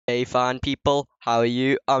Hey fine people, how are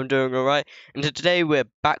you? I'm doing alright. And today we're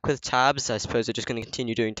back with tabs. I suppose we're just going to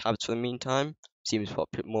continue doing tabs for the meantime. Seems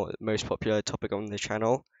most popular topic on the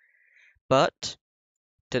channel. But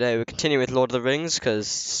today we're continuing with Lord of the Rings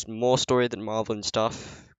because more story than Marvel and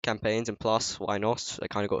stuff, campaigns, and plus, why not? I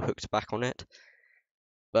kind of got hooked back on it.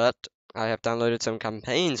 But I have downloaded some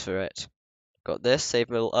campaigns for it. Got this, Save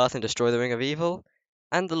Middle Earth and Destroy the Ring of Evil,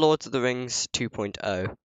 and the Lord of the Rings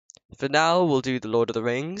 2.0. For now, we'll do the Lord of the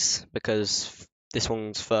Rings, because this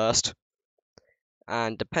one's first.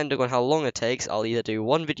 And depending on how long it takes, I'll either do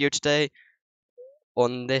one video today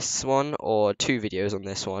on this one, or 2 videos on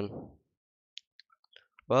this one.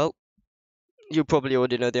 Well, you probably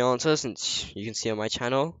already know the answer, since you can see on my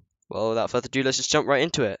channel. Well, without further ado, let's just jump right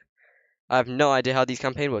into it. I have no idea how these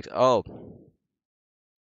campaign works. Oh.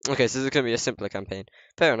 Okay, so this is going to be a simpler campaign.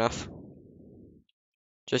 Fair enough.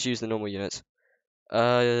 Just use the normal units.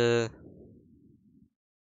 What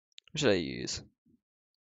should I use?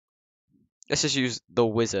 Let's just use the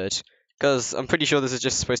wizard, because I'm pretty sure this is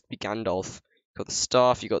just supposed to be Gandalf. You got the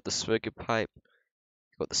staff, you got the smoker pipe,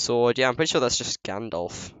 you got the sword. Yeah, I'm pretty sure that's just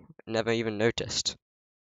Gandalf. Never even noticed.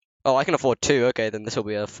 Oh, I can afford 2. Okay, then this will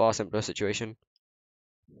be a far simpler situation.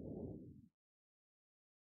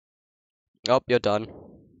 Oh, you're done.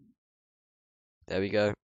 There we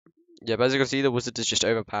go. Yeah, but as you can see, the wizard is just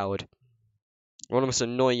overpowered. One of the most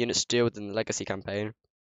annoying units to deal with in the Legacy campaign.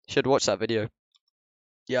 Should watch that video.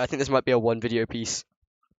 Yeah, I think this might be a 1 video piece.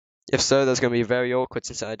 If so, that's going to be very awkward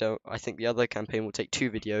since I think the other campaign will take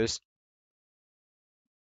 2 videos.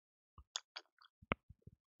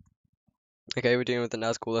 Okay, we're doing with the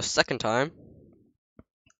Nazgul the second time.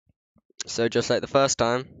 So just like the first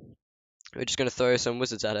time, we're just going to throw some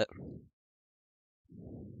wizards at it.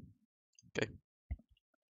 Okay.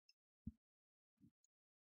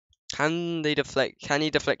 Can he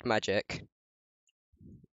deflect magic?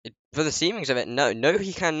 For the seemings of it, no,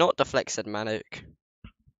 he cannot deflect said magic.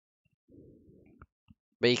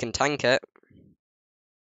 But he can tank it.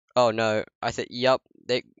 Oh no, I think, yup,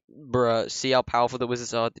 bruh, see how powerful the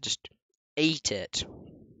wizards are? They just ate it.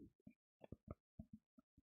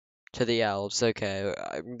 To the elves, okay.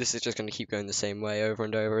 This is just going to keep going the same way over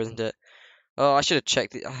and over, isn't it? Oh, I should have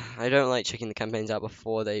checked I don't like checking the campaigns out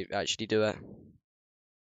before they actually do it.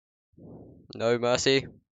 No mercy.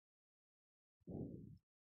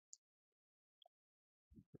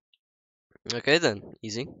 Okay then,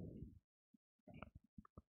 easy.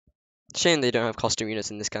 Shame they don't have custom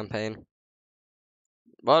units in this campaign.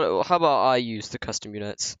 Well, how about I use the custom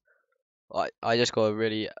units? I just got a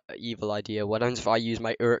really evil idea. What happens if I use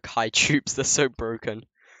my Uruk-hai troops? They're so broken.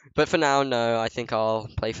 But for now, no, I think I'll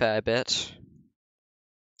play fair a bit.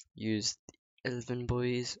 Use the Elven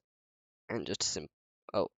boys. And just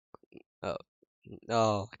oh,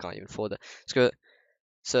 I can't even afford it. Screw it.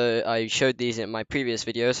 So I showed these in my previous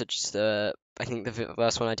video, such as I think the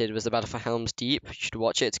first one I did was the Battle for Helm's Deep. You should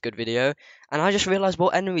watch it, it's a good video. And I just realized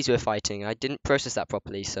what enemies we're fighting. I didn't process that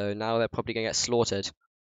properly, so now they're probably gonna get slaughtered.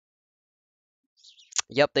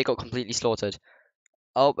 Yep, they got completely slaughtered.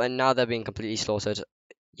 Oh, and now they're being completely slaughtered.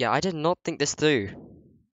 Yeah, I did not think this through.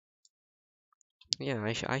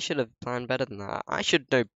 Yeah, I should have planned better than that. I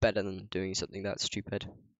should know better than doing something that stupid.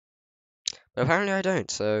 But apparently I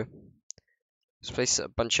don't, so let's place a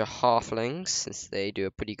bunch of halflings, since they do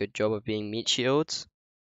a pretty good job of being meat shields.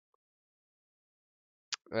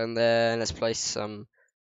 And then let's place some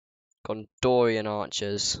Gondorian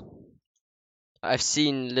archers. I've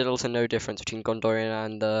seen little to no difference between Gondorian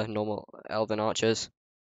and the normal elven archers.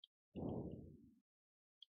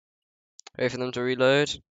 Wait for them to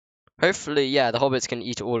reload. Hopefully, yeah, the hobbits can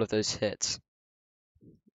eat all of those hits.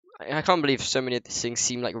 I can't believe so many of these things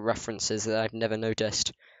seem like references that I've never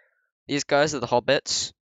noticed. These guys are the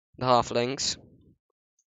hobbits, the halflings,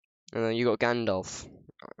 and then you got Gandalf.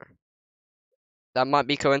 That might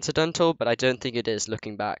be coincidental, but I don't think it is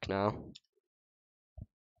looking back now.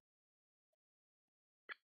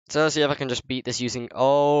 So let's see if I can just beat this using.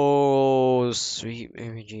 Oh, sweet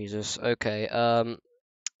Mary Jesus. Okay,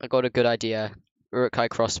 I got a good idea. Uruk-hai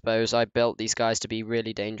crossbows. I built these guys to be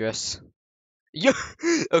really dangerous. Yeah.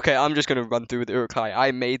 Okay, I'm just gonna run through with Uruk-hai.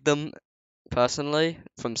 I made them personally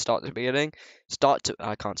from start to beginning.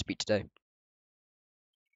 I can't speak today.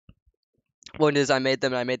 One is I made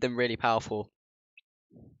them really powerful.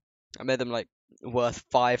 I made them like worth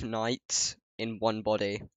 5 knights in one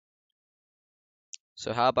body.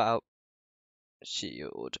 So how about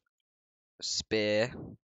shield, spear,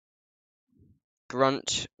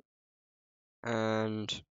 grunt,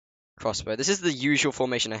 and crossbow. This is the usual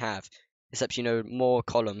formation I have, except more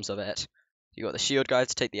columns of it. You got the shield guy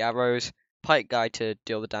to take the arrows, pike guy to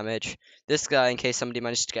deal the damage. This guy, in case somebody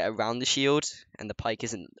manages to get around the shield and the pike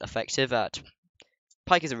isn't effective at.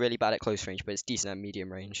 Pike isn't really bad at close range, but it's decent at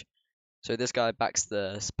medium range. So this guy backs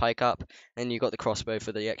the pike up, and you got the crossbow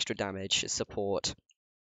for the extra damage support.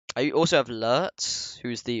 I also have Lurt,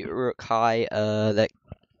 who's the Uruk-hai, that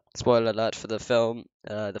spoiler alert for the film,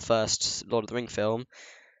 the first Lord of the Ring film.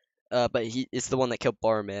 But he is the one that killed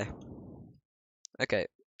Boromir. Okay.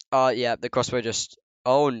 Yeah, the crossbow just.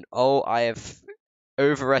 Oh, I have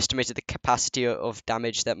overestimated the capacity of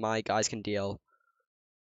damage that my guys can deal.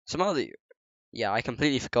 Somehow yeah, I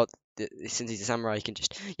completely forgot that since he's a samurai, he can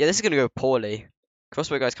just. Yeah, this is gonna go poorly.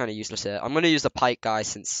 Crossbow guy's kind of useless here. I'm gonna use the pike guy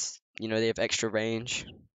since they have extra range.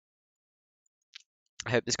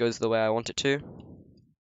 I hope this goes the way I want it to.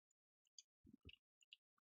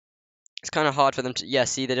 It's kind of hard for them to. Yeah,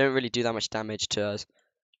 see, they don't really do that much damage to us.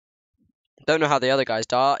 Don't know how the other guys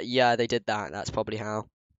die. Yeah, they did that. That's probably how.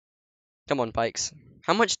 Come on, pikes.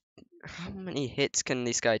 How many hits can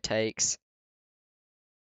this guy takes?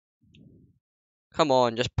 Come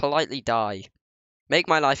on, just politely die. Make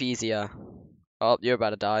my life easier. Oh, you're about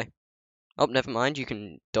to die. Oh, never mind. You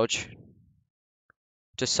can dodge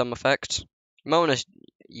to some effect. Mona,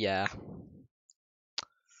 yeah.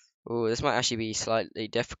 Ooh, this might actually be slightly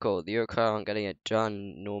difficult. The Yokai aren't getting it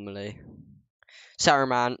done normally.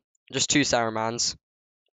 Saruman. Just 2 Sarumans.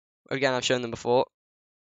 Again, I've shown them before.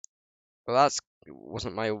 Well, that's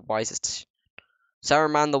wasn't my wisest.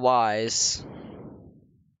 Saruman the Wise.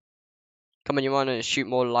 Come on, you want to shoot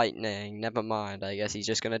more lightning? Never mind. I guess he's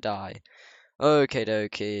just gonna die. Okay,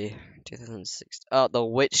 dokie. 2006. Oh, the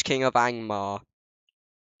Witch King of Angmar.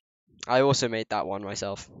 I also made that one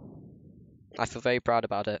myself. I feel very proud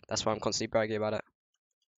about it. That's why I'm constantly bragging about it.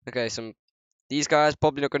 Okay, these guys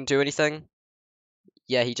probably not gonna do anything.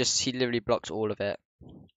 Yeah, he literally blocked all of it.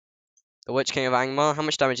 The Witch King of Angmar, how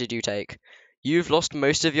much damage did you take? You've lost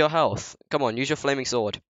most of your health. Come on, use your flaming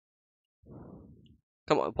sword.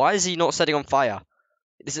 Come on, why is he not setting on fire?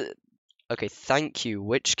 Okay, thank you.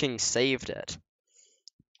 Witch King saved it.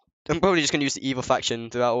 I'm probably just gonna use the evil faction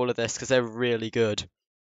throughout all of this because they're really good.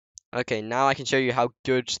 Okay, now I can show you how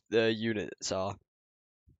good the units are.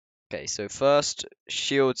 Okay, so first,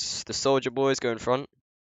 shields, the soldier boys go in front.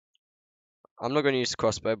 I'm not going to use the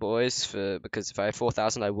crossbow boys because if I had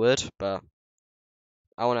 4,000 I would, but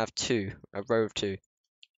I want to have 2, a row of 2.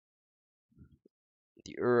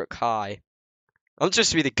 The Uruk-hai. I'm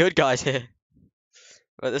just to be the good guys here.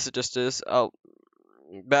 But this is just as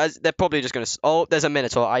but they're probably just going to. Oh, there's a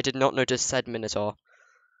Minotaur. I did not notice said Minotaur.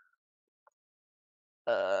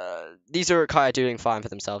 These Uruk-hai are doing fine for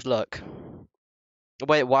themselves. Look.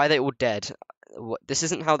 Wait, why are they all dead? This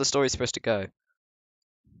isn't how the story's supposed to go.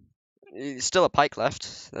 Still a pike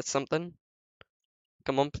left. That's something.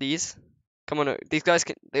 Come on, please. Come on. These guys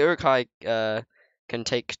the Uruk-hai can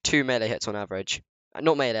take 2 melee hits on average.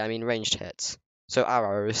 Not melee, I mean ranged hits. So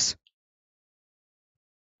arrows.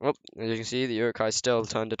 Oh, as you can see, the Uruk-hai still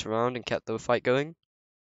turned it around and kept the fight going.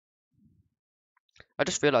 I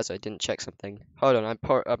just realized I didn't check something. Hold on,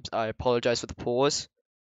 I apologize for the pause,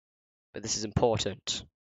 but this is important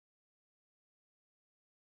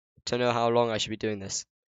to know how long I should be doing this.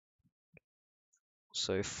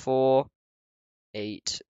 So 4,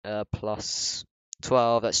 8, plus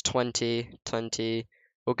 12, that's 20, 20.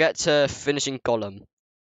 We'll get to finishing Gollum.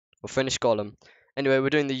 We'll finish Gollum. Anyway, we're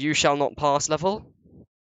doing the You Shall Not Pass level.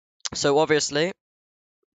 So obviously,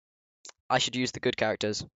 I should use the good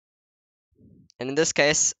characters. And in this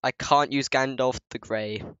case, I can't use Gandalf the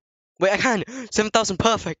Grey. Wait, I can! 7,000,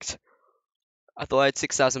 perfect! I thought I had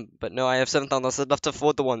 6,000, but no, I have 7,000. That's enough to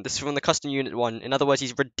afford the one. This is from the custom unit one. In other words,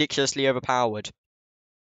 he's ridiculously overpowered.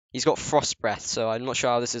 He's got frost breath, so I'm not sure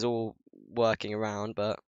how this is all working around,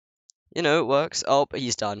 but it works. Oh, but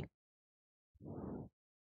he's done.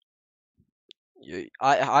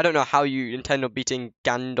 I don't know how you intend on beating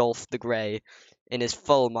Gandalf the Grey in his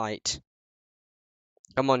full might.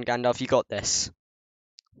 Come on, Gandalf, you got this.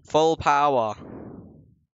 Full power.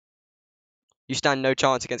 You stand no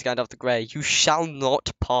chance against Gandalf the Grey. You shall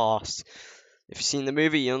not pass. If you've seen the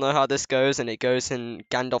movie, you'll know how this goes, and it goes in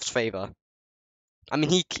Gandalf's favor. I mean,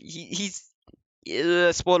 he's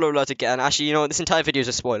spoiler alert again. Actually, this entire video is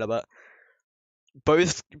a spoiler, but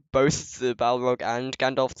both the Balrog and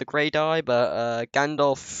Gandalf the Grey die, but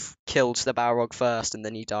Gandalf killed the Balrog first, and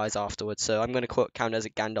then he dies afterwards. So I'm going to count it as a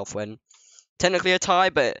Gandalf win. Technically a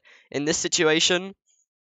tie, but in this situation,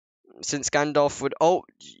 since Gandalf would... Oh,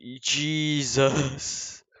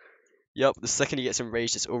 Jesus. Yep, the second he gets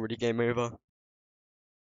enraged, it's already game over.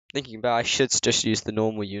 Thinking about I should just use the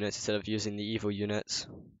normal units instead of using the evil units.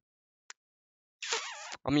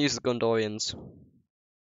 I'm going to use the Gondorians.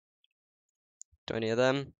 Do any of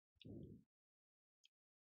them?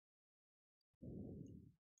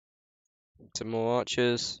 Some more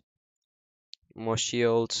archers. More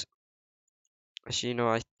shields. Actually, you know,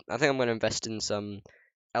 I think I'm going to invest in some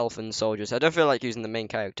elfin soldiers. I don't feel like using the main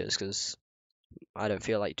characters because I don't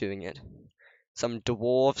feel like doing it. Some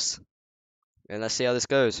dwarves. And let's see how this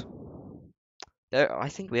goes. I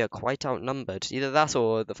think we are quite outnumbered. Either that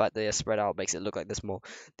or the fact that they're spread out makes it look like there's more.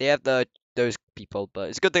 They have those people, but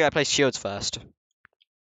it's a good thing I placed shields first.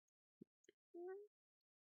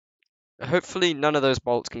 Hopefully none of those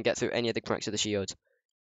bolts can get through any of the cracks of the shields.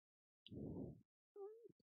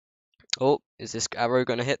 Oh, is this arrow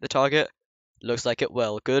going to hit the target? Looks like it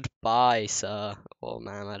will. Goodbye, sir. Oh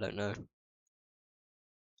man, I don't know.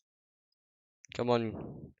 Come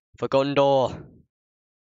on, for Gondor.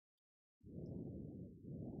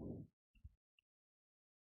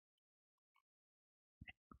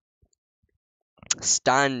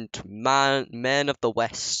 Stand, men of the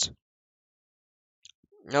West.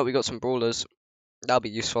 Oh, we got some brawlers. That'll be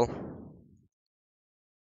useful.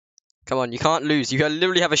 Come on, you can't lose. You can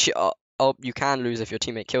literally have a shit. Oh, you can lose if your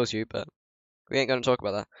teammate kills you, but we ain't gonna talk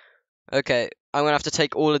about that. Okay, I'm gonna have to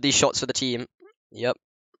take all of these shots for the team. Yep.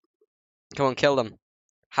 Come on, kill them.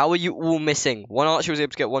 How are you all missing? One archer was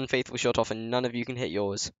able to get one faithful shot off, and none of you can hit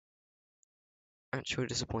yours. Actual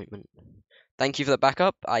disappointment. Thank you for the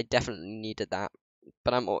backup. I definitely needed that.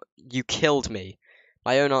 But you killed me.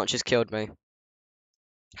 My own archers killed me.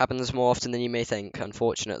 Happens more often than you may think,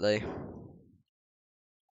 unfortunately.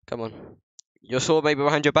 Come on. Your sword may be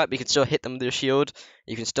behind your back, but you can still hit them with your shield.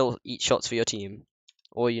 You can still eat shots for your team.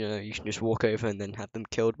 Or, you know, you can just walk over and then have them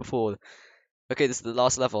killed before. Okay, this is the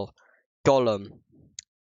last level. Gollum.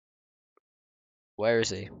 Where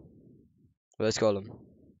is he? Where's Gollum?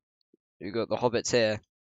 We got the hobbits here.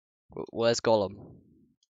 Where's Gollum?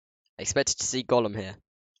 I expected to see Gollum here.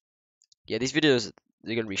 Yeah, these videos are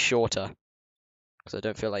going to be shorter. Because I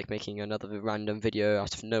don't feel like making another random video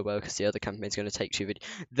out of nowhere because the other campaign's going to take 2 videos.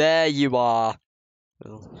 There you are!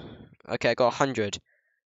 Okay, I got 100.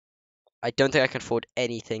 I don't think I can afford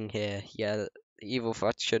anything here. Yeah, the evil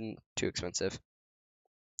faction, too expensive.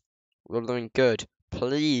 We're doing good.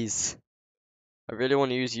 Please! I really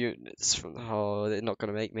want to use units from... Oh, they're not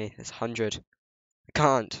going to make me. It's 100. I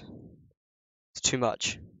can't. It's too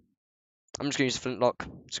much. I'm just going to use a flintlock.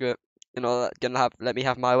 Screw it. You're not gonna let me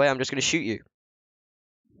have my way. I'm just going to shoot you.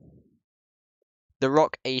 The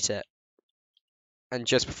rock ate it. And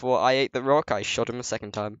just before I ate the rock, I shot him a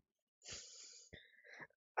second time.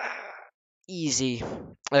 Easy.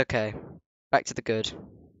 Okay. Back to the good.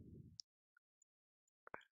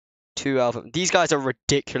 2 alpha. These guys are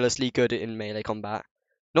ridiculously good in melee combat.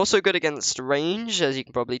 Not so good against range, as you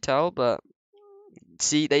can probably tell, but...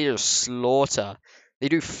 See, they just slaughter. They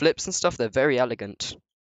do flips and stuff. They're very elegant.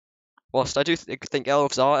 Whilst I do think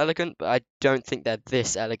elves are elegant, but I don't think they're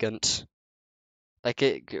this elegant. Like,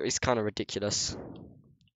 it's kind of ridiculous.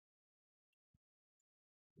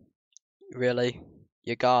 Really?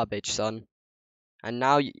 You're garbage, son. And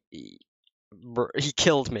now he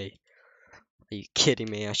killed me. Are you kidding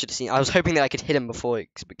me? I should have seen. I was hoping that I could hit him before it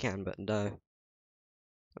began, but no.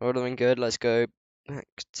 All doing good. Let's go back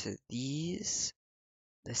to these.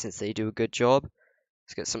 Since they do a good job.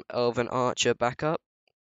 Let's get some Elven Archer back up.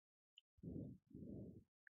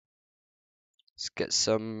 Let's get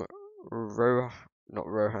some not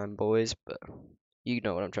Rohan boys, but you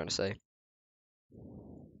know what I'm trying to say.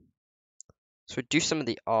 Let's reduce some of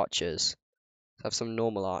the archers. Let's have some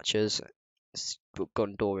normal archers.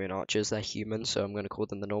 Gondorian archers, they're human, so I'm going to call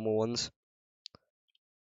them the normal ones.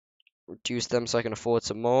 Reduce them so I can afford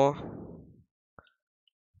some more.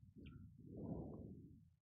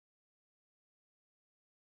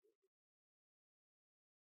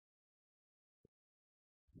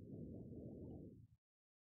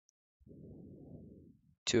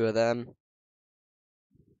 Two of them.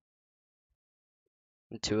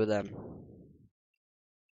 And 2 of them.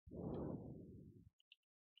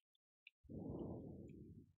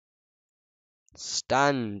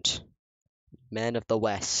 Stand, men of the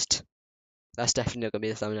West. That's definitely not gonna be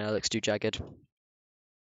the thumbnail. It looks too jagged.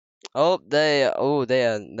 Oh, they're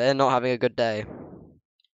not having a good day.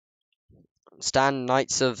 Stand,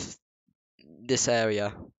 knights of this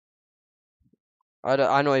area.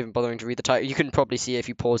 I'm not even bothering to read the title. You can probably see if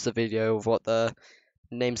you pause the video of what the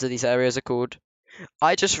names of these areas are called.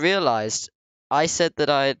 I just realized I said that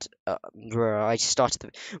I started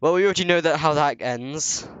the. Well, we already know that how that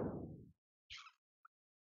ends.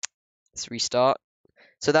 Let's restart.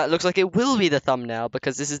 So that looks like it will be the thumbnail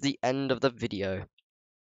because this is the end of the video.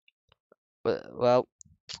 Well,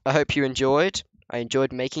 I hope you enjoyed. I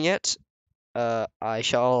enjoyed making it. I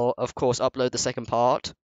shall, of course, upload the second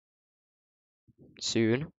part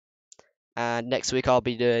soon. And next week I'll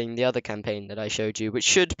be doing the other campaign that I showed you, which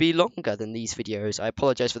should be longer than these videos. I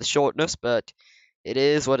apologize for the shortness, but it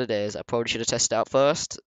is what it is. I probably should have tested out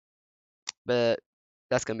first, but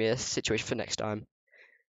that's going to be a situation for next time.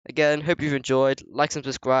 Again, hope you've enjoyed. Like and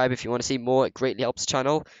subscribe if you want to see more. It greatly helps the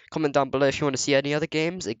channel. Comment down below if you want to see any other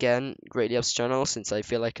games. Again, greatly helps the channel since I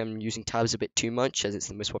feel like I'm using tabs a bit too much as it's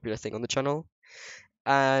the most popular thing on the channel.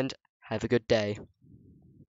 And have a good day.